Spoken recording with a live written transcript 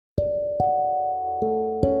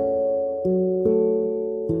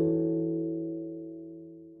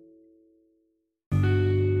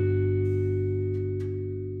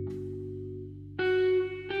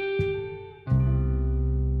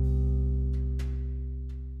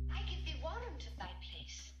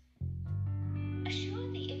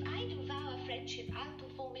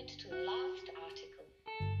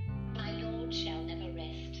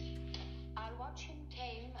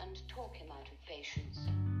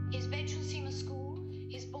His bed shall seem a school,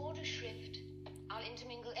 his board a shrift. I'll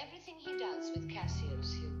intermingle everything he does with Cassio's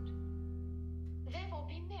suit. Therefore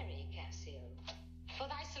be merry, Cassio, for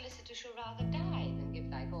thy solicitor shall rather die than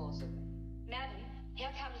give thy cause away. Madam,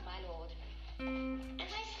 here comes my lord. And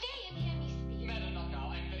I stay and hear me speak. Madam, not now.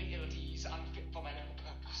 I'm very ill at ease, unfit for my own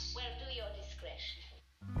purpose. Well, do your discretion.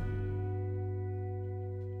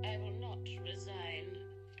 I will not resign.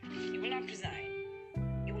 You will not resign.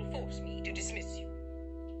 You will force me to dismiss you.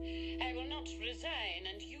 I will not resign,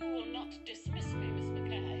 and you will not dismiss me, Miss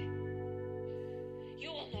Mackay.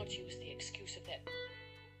 You will not use the excuse of that.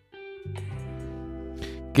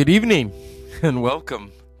 Good evening, and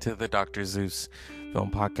welcome to the Dr. Zeus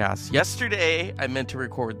Film Podcast. Yesterday, I meant to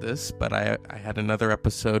record this, but I had another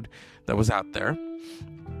episode that was out there.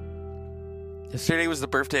 Yesterday was the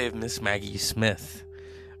birthday of Miss Maggie Smith.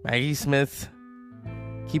 Maggie Smith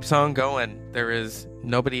keeps on going. There is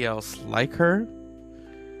nobody else like her.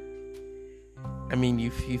 I mean,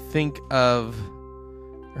 if you think of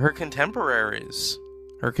her contemporaries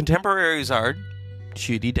are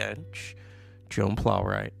Judi Dench, Joan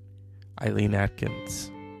Plowright, Eileen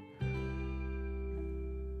Atkins.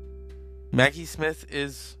 Maggie Smith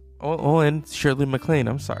is... and Shirley MacLaine,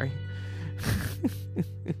 I'm sorry.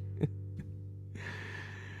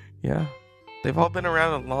 Yeah, they've all been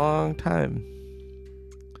around a long time.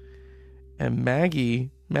 And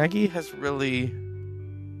Maggie has really...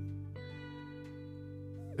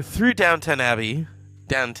 Through Downton Abbey,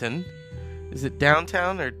 Downton. Is it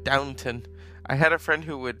downtown or Downton? I had a friend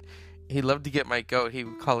who he loved to get my goat. He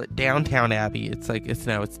would call it Downtown Abbey. It's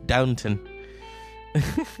Downton.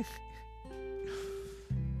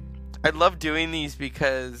 I love doing these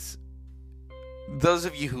because those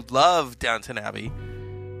of you who love Downton Abbey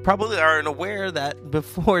probably aren't aware that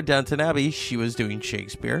before Downton Abbey, she was doing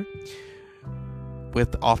Shakespeare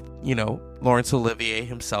with, Laurence Olivier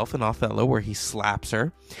himself in Othello, where he slaps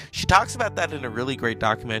her. She talks about that in a really great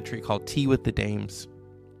documentary called Tea with the Dames.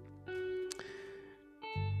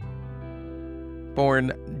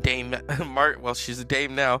 Born Dame, she's a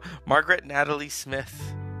dame now, Margaret Natalie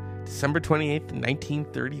Smith, December 28th,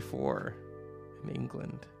 1934, in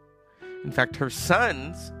England. In fact, her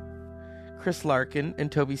sons, Chris Larkin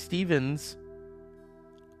and Toby Stephens,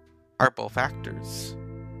 are both actors.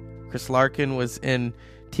 Chris Larkin was in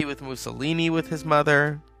Tea with Mussolini with his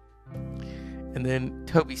mother. And then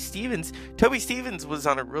Toby Stephens was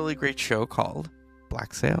on a really great show called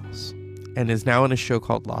Black Sails and is now in a show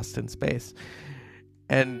called Lost in Space.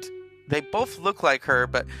 And they both look like her,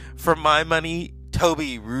 but for my money,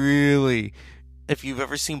 Toby really, if you've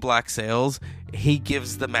ever seen Black Sails, he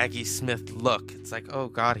gives the Maggie Smith look. It's like, oh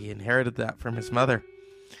God, he inherited that from his mother.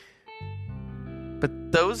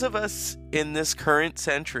 But those of us in this current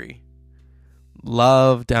century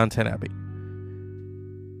love Downton Abbey.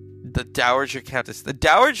 The Dowager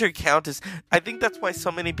Countess, I think that's why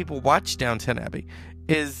so many people watch Downton Abbey,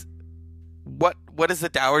 is what is the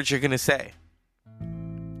Dowager going to say?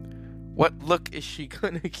 What look is she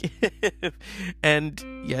going to give? And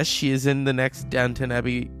yes, she is in the next Downton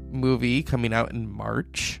Abbey movie coming out in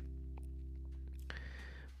March.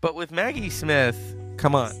 But with Maggie Smith,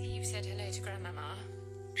 come on. You've said hello to Grandmama.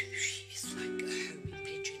 She's like a homing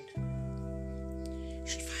pigeon.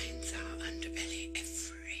 She finds our underbelly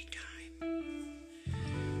every time.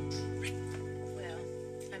 Well,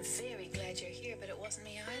 I'm very glad you're here, but it wasn't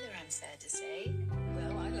me either, I'm sad to say.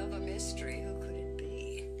 Well, I love a mystery. Who could it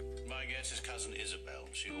be? My guess is Cousin Isabel.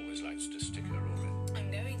 She always likes to stick her all in.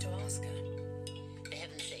 I'm going to ask her. For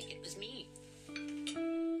heaven's sake, it was me.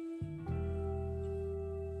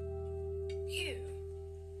 You?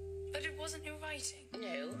 But it wasn't your writing.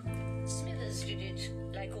 No, Smithers did it.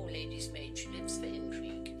 Like all ladies' maid, she lives for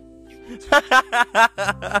intrigue.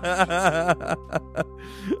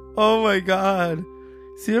 Oh my God.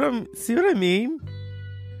 See what I mean?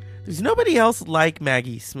 There's nobody else like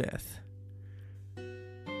Maggie Smith.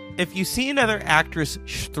 If you see another actress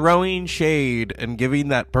throwing shade and giving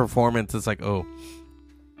that performance, it's like, oh,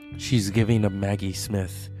 she's giving a Maggie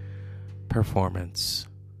Smith performance.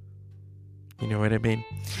 You know what I mean?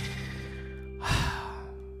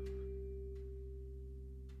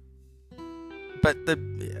 But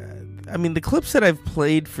the clips that I've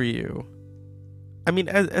played for you,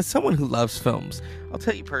 as someone who loves films, I'll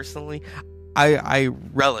tell you personally, I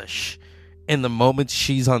relish in the moments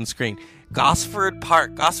she's on screen. Gosford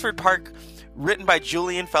Park, written by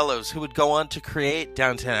Julian Fellows, who would go on to create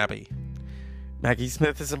Downton Abbey. Maggie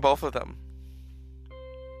Smith is in both of them.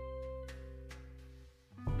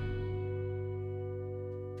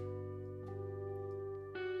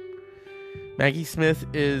 Maggie Smith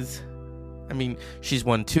is I mean, she's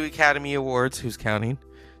won 2 Academy Awards, who's counting,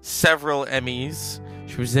 several Emmys.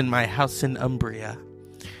 She was in My House in Umbria.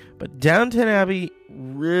 But Downton Abbey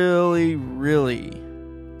really, really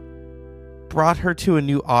brought her to a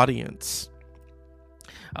new audience.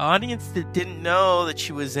 An audience that didn't know that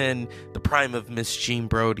she was in the prime of Miss Jean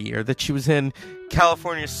Brodie, or that she was in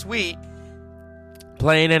California Suite,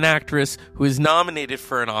 playing an actress who is nominated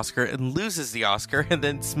for an Oscar and loses the Oscar, and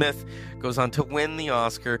then Smith goes on to win the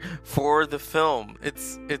Oscar for the film.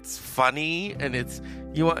 It's funny, and it's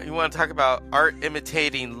you want to talk about art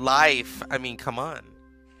imitating life. I mean, come on.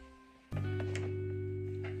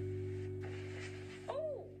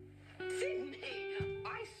 Oh, Sydney,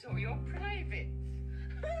 I saw your privates.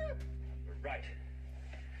 Right.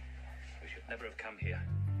 We should never have come here.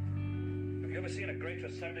 Have you ever seen a greater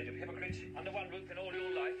assemblage of hypocrites under one roof in all your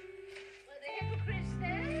life? Were the hypocrites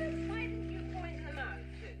there? Why didn't you point them out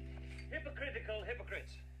too? Hypocritical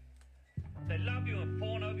hypocrites. They love you and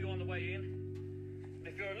fawn over you on the way in. And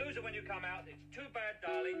if you're a loser when you come out, it's too bad,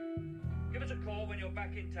 darling. Give us a call when you're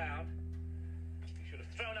back in town. You should have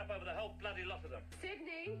thrown up over the whole bloody lot of them.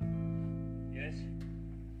 Sydney, Yes?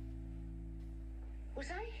 was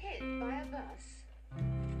I hit by a bus?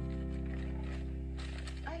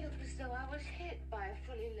 I look as though I was hit by a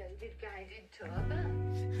fully loaded guided tour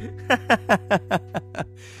bus.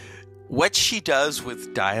 What she does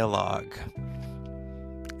with dialogue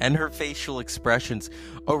and her facial expressions,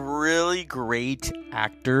 a really great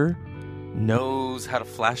actor knows how to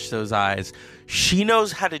flash those eyes. She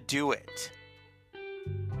knows how to do it.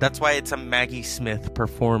 That's why it's a Maggie Smith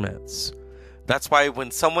performance. That's why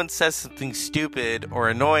when someone says something stupid or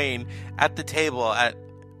annoying at the table at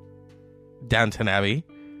Downton Abbey,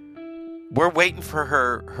 we're waiting for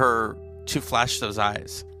her to flash those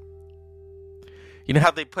eyes. You know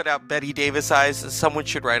how they put out Betty Davis eyes? Someone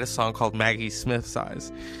should write a song called Maggie Smith's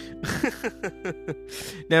Eyes.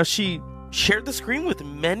 Now, she shared the screen with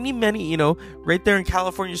many, right there in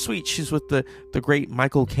California Suite. She's with the great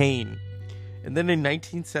Michael Caine. And then in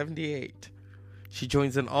 1978, she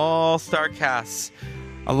joins an all-star cast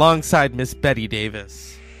alongside Miss Betty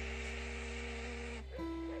Davis.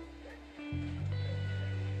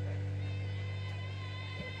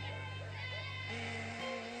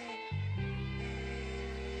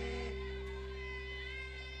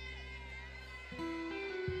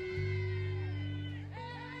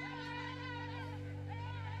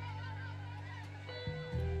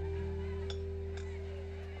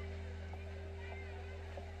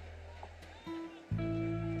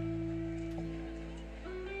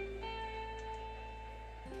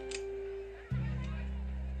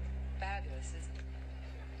 Fabulous, isn't it?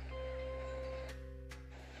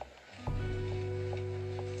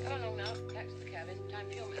 Come along now, back to the cabin. Time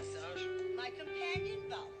for your massage. My companion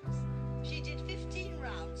Bowers. She did 15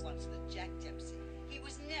 rounds once with Jack Dempsey. He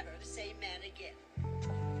was never the same man again.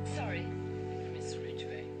 Sorry, Miss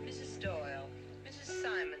Ridgway. Mrs. Doyle. Mrs.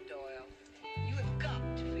 Simon Doyle. You have got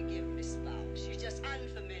to forgive Miss Bowers. She's just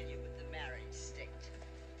unfamiliar with the married state.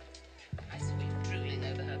 I saw you drooling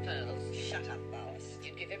over her pearls. Shut up, Bowers.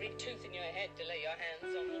 You'd give every tooth in your head to lay your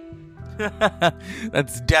hands on them.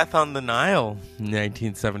 That's Death on the Nile,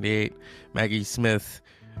 1978. Maggie Smith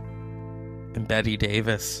and Betty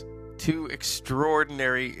Davis. Two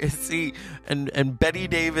extraordinary. See, and Betty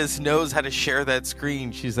Davis knows how to share that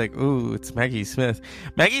screen. She's like, ooh, it's Maggie Smith.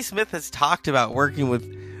 Maggie Smith has talked about working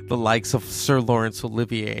with the likes of Sir Laurence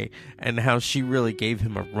Olivier and how she really gave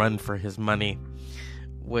him a run for his money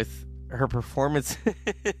with her performance.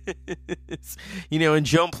 And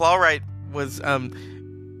Joan Plowright was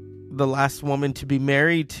the last woman to be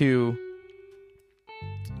married to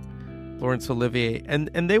Laurence Olivier,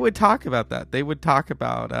 and they would talk about that. They would talk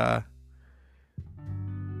about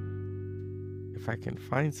if I can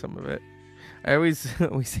find some of it. I always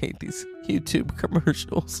hate these YouTube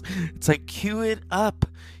commercials. It's like cue it up.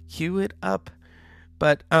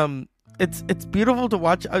 But it's beautiful to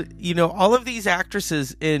watch. All of these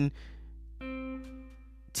actresses in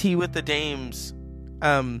Tea with the Dames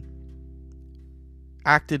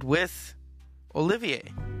acted with Olivier.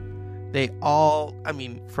 They all,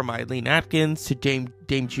 from Eileen Atkins to Dame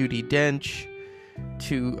Judi Dench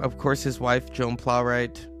to, of course, his wife Joan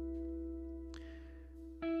Plowright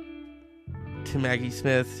to Maggie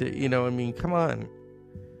Smith. Come on.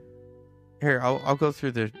 Here, I'll go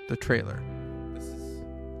through the trailer. This is...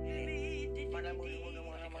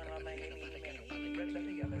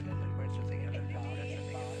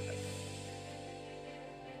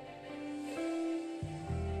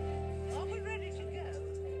 Are we ready to go?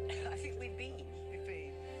 I think we've been.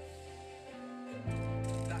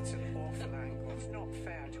 That's an awful angle. It's not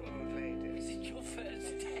fair to old ladies. Is it your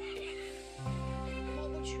first day?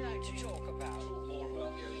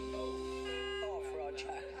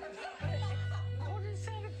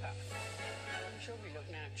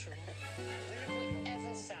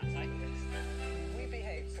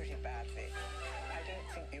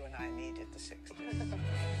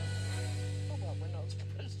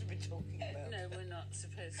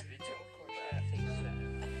 Yes, we talk about things like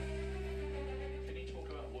Can you talk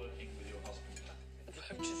about working with your husband?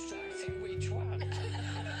 I'm just trying to think which one.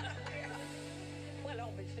 Well,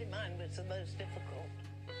 obviously mine was the most difficult.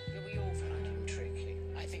 We all found him tricky.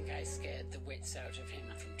 I think I scared the wits out of him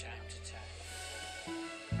from time to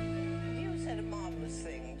time. You said a marvellous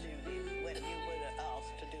thing, Judy, when you were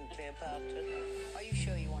asked to do Cleopatra. Are you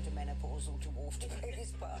sure you want a menopausal dwarf to play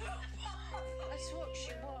this part? That's what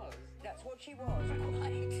she was. That's what she was,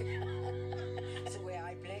 quite. That's the way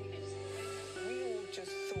I played it. We all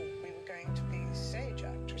just thought we were going to be stage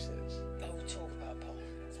actresses. Oh, talk about Paul.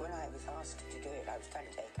 So when I was asked to do it, I was kind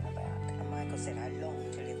of taken aback. And Michael said I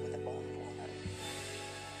longed to live with a Bond woman.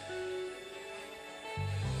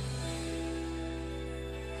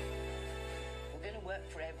 We're going to work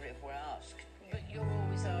forever if we're asked. But you're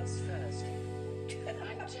always asked first.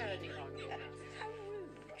 I'm turning on you now. How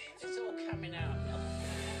rude. It's all coming out now.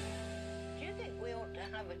 Do you think we ought to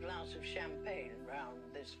have a glass of champagne round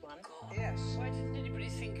this one? Yes. Why didn't anybody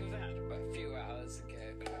think of that about a few hours ago?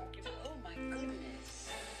 Oh my goodness.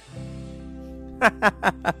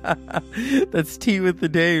 That's Tea with the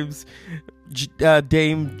Dames.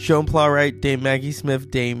 Dame Joan Plowright, Dame Maggie Smith,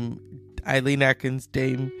 Dame Eileen Atkins,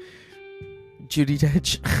 Dame Judi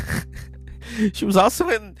Dench. She was also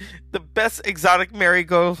in the Best Exotic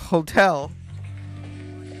Marigold Hotel.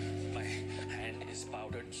 My hand is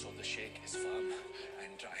powdered, so the shake is firm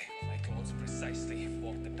and dry. My clothes precisely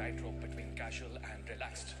walk the tightrope between casual and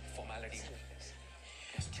relaxed formality.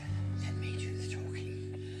 Just let me do the talking.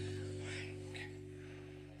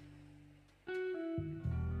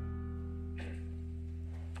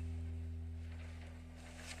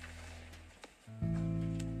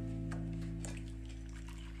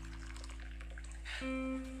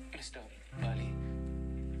 Mr. Burley,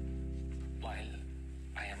 while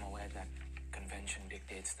I am aware that convention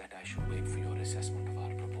dictates that I should wait for your assessment of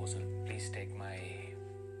our proposal, please take my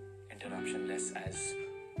interruption less as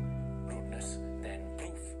rudeness than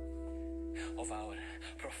proof of our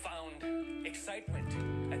profound excitement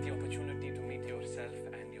at the opportunity to meet yourself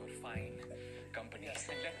and your fine company. And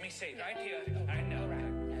let me say right here, and now,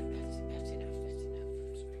 That's enough.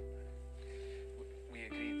 we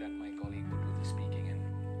agreed that my colleague would do the speaking, and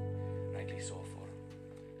rightly so, for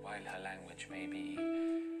while her language may be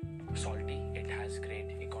salty, it has great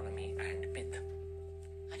economy and pith.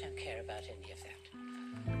 I don't care about any of that.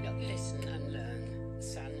 Now, listen and learn,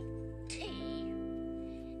 son. Tea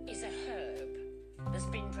is a herb that's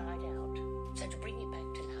been dried out. So to bring it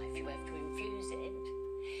back to life, you have to infuse it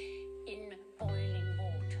in boiling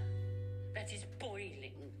water. That is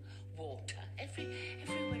boiling water.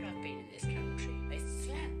 Everywhere I've been in this country, they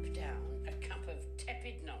slap down a cup of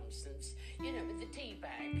tepid nonsense, with the tea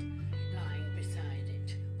bag lying beside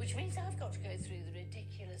it, which means I've got to go through the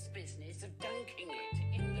ridiculous business of dunking it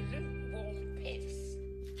in the lukewarm piss.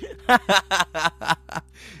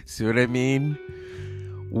 See what I mean?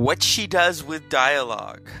 What she does with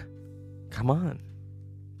dialogue. Come on.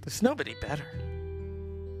 There's nobody better.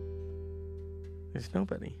 There's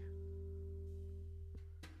nobody.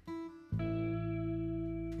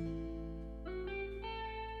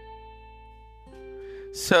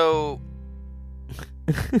 So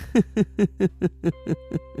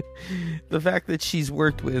the fact that she's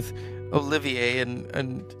worked with Olivier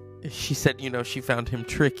and she said, she found him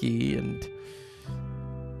tricky,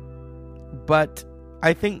 but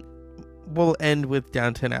I think we'll end with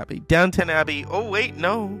Downton Abbey. Downton Abbey. Oh wait,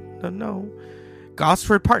 no.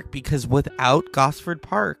 Gosford Park, because without Gosford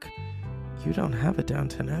Park, you don't have a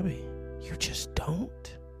Downton Abbey. You just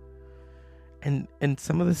don't. And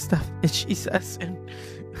some of the stuff that she says in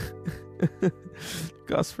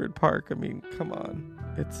Gosford Park, I mean, come on.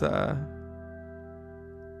 It's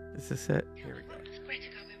is this it? Here we go.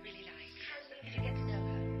 Greta we really like. Did you get to know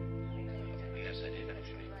her? Yes, I did,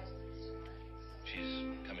 actually. She's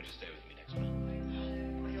coming to stay with me next month.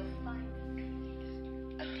 Well, you're fine.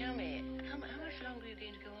 Tell me, how much longer are you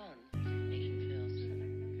going to go on making films?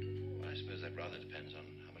 Well, I suppose that rather depends on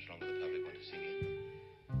how much longer the public want to see me.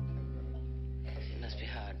 It must be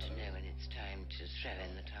hard to know when it's time to throw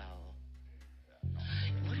in the towel.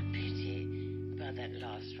 What a pity about that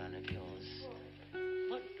last run of yours.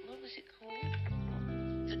 What was it called?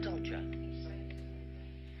 The Dodger.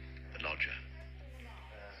 The Lodger.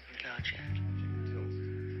 Lodger.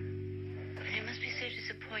 It must be so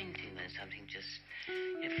disappointing when something just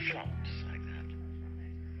flops like that.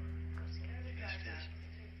 Yes, it is.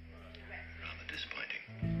 Rather disappointing.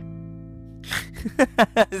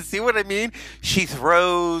 See what I mean? She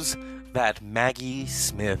throws that Maggie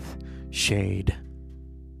Smith shade.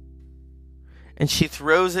 And she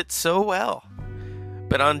throws it so well.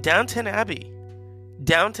 But on Downton Abbey,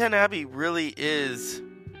 Downton Abbey really is...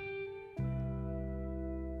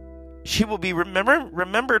 She will be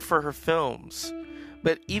remembered for her films,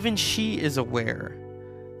 but even she is aware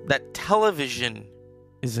that television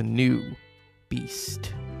is a new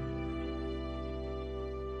beast.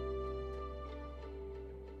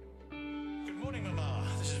 Good morning, Mama.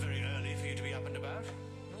 This is very early for you to be up and about.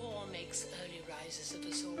 War makes early risers of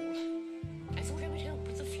us all. I thought I would help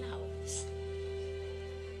with the flowers.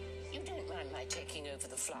 You don't mind my taking over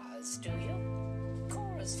the flowers, do you?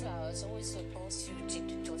 Cora's flowers always look more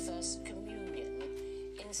suited to a First Communion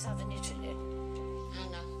in southern Italy.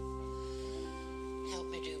 Anna, help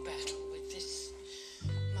me do battle with this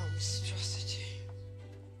monstrosity.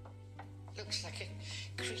 Looks like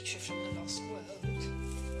a creature from the lost world.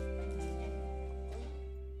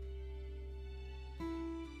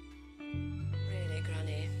 Really,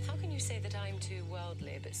 Granny, how can you say that I'm too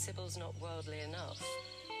worldly, but Sybil's not worldly enough?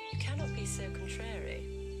 You cannot be so contrary.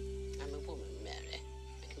 I'm a woman, Mary.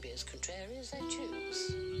 I can be as contrary as I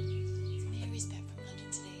choose. Mary's back from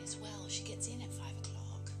London today as well. She gets in at 5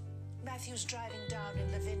 o'clock. Matthew's driving down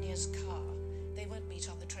in Lavinia's car. They won't meet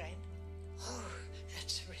on the train. Oh,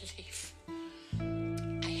 that's a relief.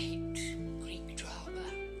 I hate Greek drama.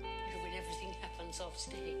 When everything happens off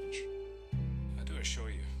stage. I do assure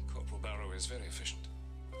you, Corporal Barrow is very efficient.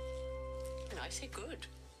 And I say good.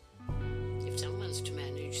 If someone's to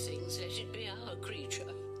manage things, let it be our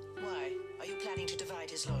creature. Why? Are you planning to divide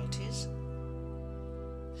his loyalties?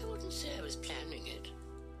 I wouldn't say I was planning it.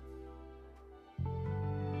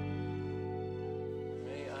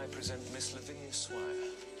 May I present Miss Lavinia Swire?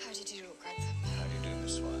 How did you do, Grandpa? How do you do,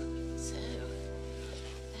 Miss Swire? So,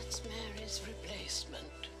 that's Mary's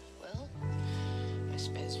replacement. Well, I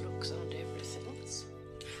suppose looks aren't everything.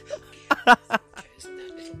 Chosen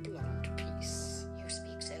that little blonde piece. You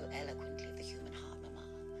speak so eloquently of the human heart, Mama.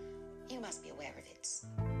 You must be aware of its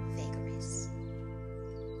vagaries.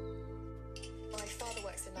 My father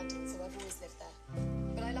works in London, so I've always lived there.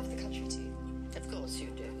 But I love the country too. Of course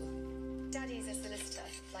you do. Daddy's a solicitor,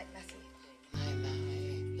 like Matthew. My.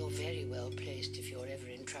 You're very well placed if you're ever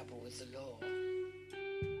in trouble with the law.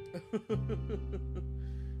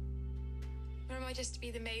 Or am I just to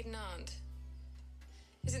be the maiden aunt?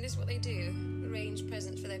 Isn't this what they do? Arrange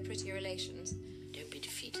presents for their prettier relations? Don't be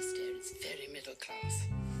defeatist, dear. It's very middle class.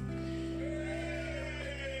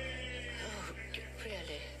 Oh,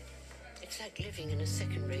 really? It's like living in a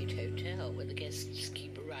second-rate hotel where the guests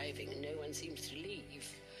keep arriving and no one seems to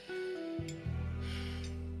leave.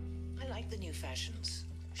 I like the new fashions.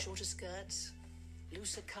 Shorter skirts,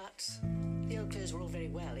 looser cuts. The old clothes were all very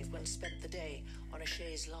well if one spent the day on a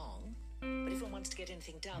chaise longue. But if one wants to get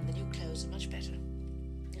anything done, the new clothes are much better.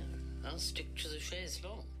 Yeah, I'll stick to the chaise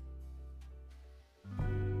longue.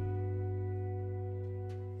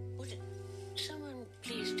 Would someone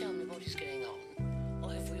please tell me what is going on?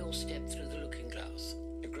 Or have we all stepped through the looking glass?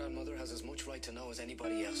 Your grandmother has as much right to know as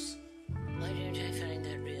anybody else. Why don't I find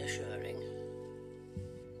that reassuring?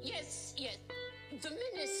 Yes, the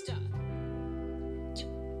minister.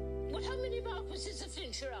 Well, how many Marquises of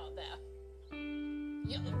Flintshire are there?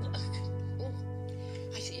 Yeah,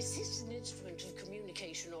 is this an instrument of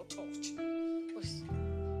communication or torture?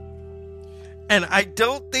 And I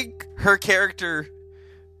don't think her character,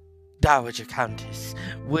 Dowager Countess,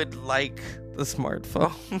 would like the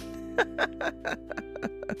smartphone.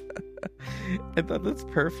 I thought that's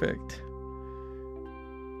perfect.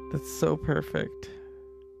 That's so perfect.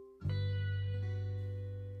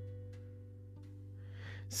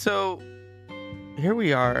 So, here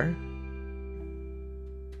we are.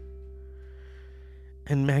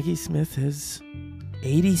 And Maggie Smith is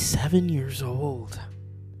 87 years old.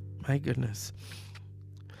 My goodness.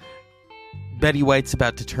 Betty White's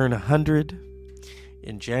about to turn 100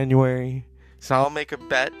 in January. So I'll make a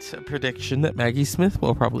prediction that Maggie Smith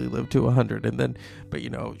will probably live to 100. But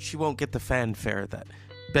she won't get the fanfare that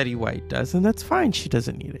Betty White does. And that's fine. She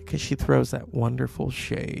doesn't need it because she throws that wonderful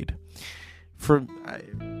shade.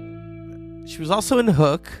 She was also in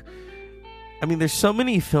Hook. I mean, there's so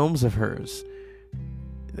many films of hers.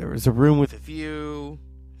 There was A Room with a View.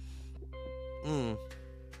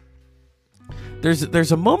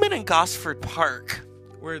 There's a moment in Gosford Park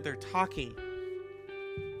where they're talking,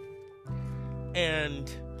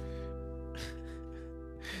 and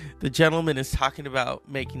the gentleman is talking about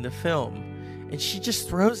making the film, and she just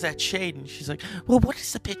throws that shade, and she's like, "Well, what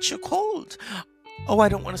is the picture called? Oh, I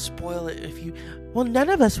don't want to spoil it if you... Well, none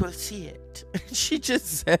of us will see it." She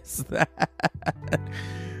just says that.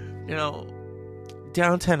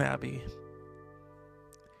 Downton Abbey.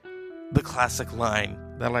 The classic line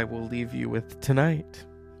that I will leave you with tonight.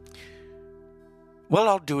 Well,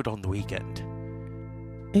 I'll do it on the weekend.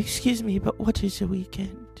 Excuse me, but what is a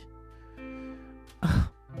weekend?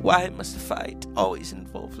 Why must a fight always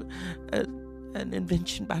involve an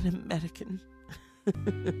invention by an American?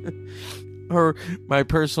 Or my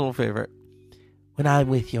personal favorite. When I'm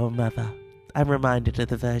with your mother, I'm reminded of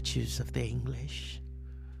the virtues of the English.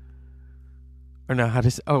 Or no, how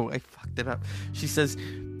does... Oh, I fucked it up. She says,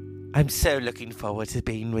 I'm so looking forward to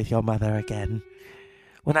being with your mother again.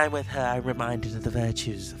 When I'm with her, I'm reminded of the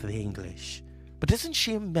virtues of the English. But isn't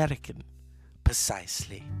she American?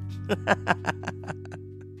 Precisely. I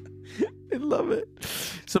love it.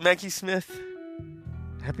 So Maggie Smith,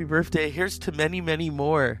 happy birthday. Here's to many, many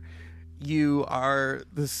more. You are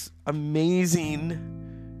this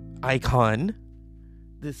amazing icon.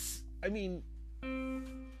 This, I mean,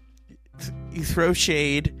 you throw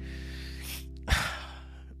shade.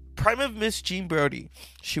 Prime of Miss Jean Brody.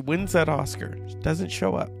 She wins that Oscar. She doesn't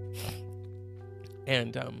show up.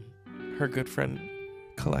 And her good friend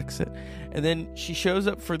collects it. And then she shows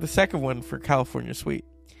up for the second one for California Suite.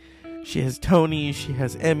 She has Tonys. She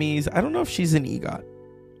has Emmys. I don't know if she's an EGOT.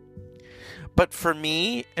 But for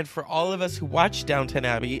me, and for all of us who watch Downton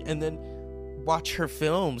Abbey and then watch her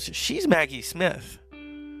films, she's Maggie Smith.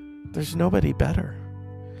 There's nobody better.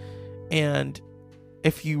 And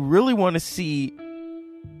if you really want to see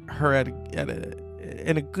her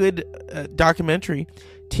in a good documentary,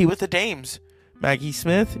 Tea with the Dames, Maggie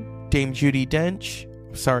Smith, Dame Judi Dench,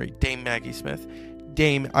 Dame Maggie Smith,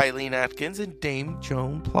 Dame Eileen Atkins, and Dame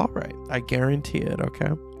Joan Plowright. I guarantee it,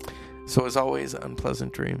 okay? So as always,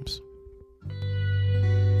 unpleasant dreams.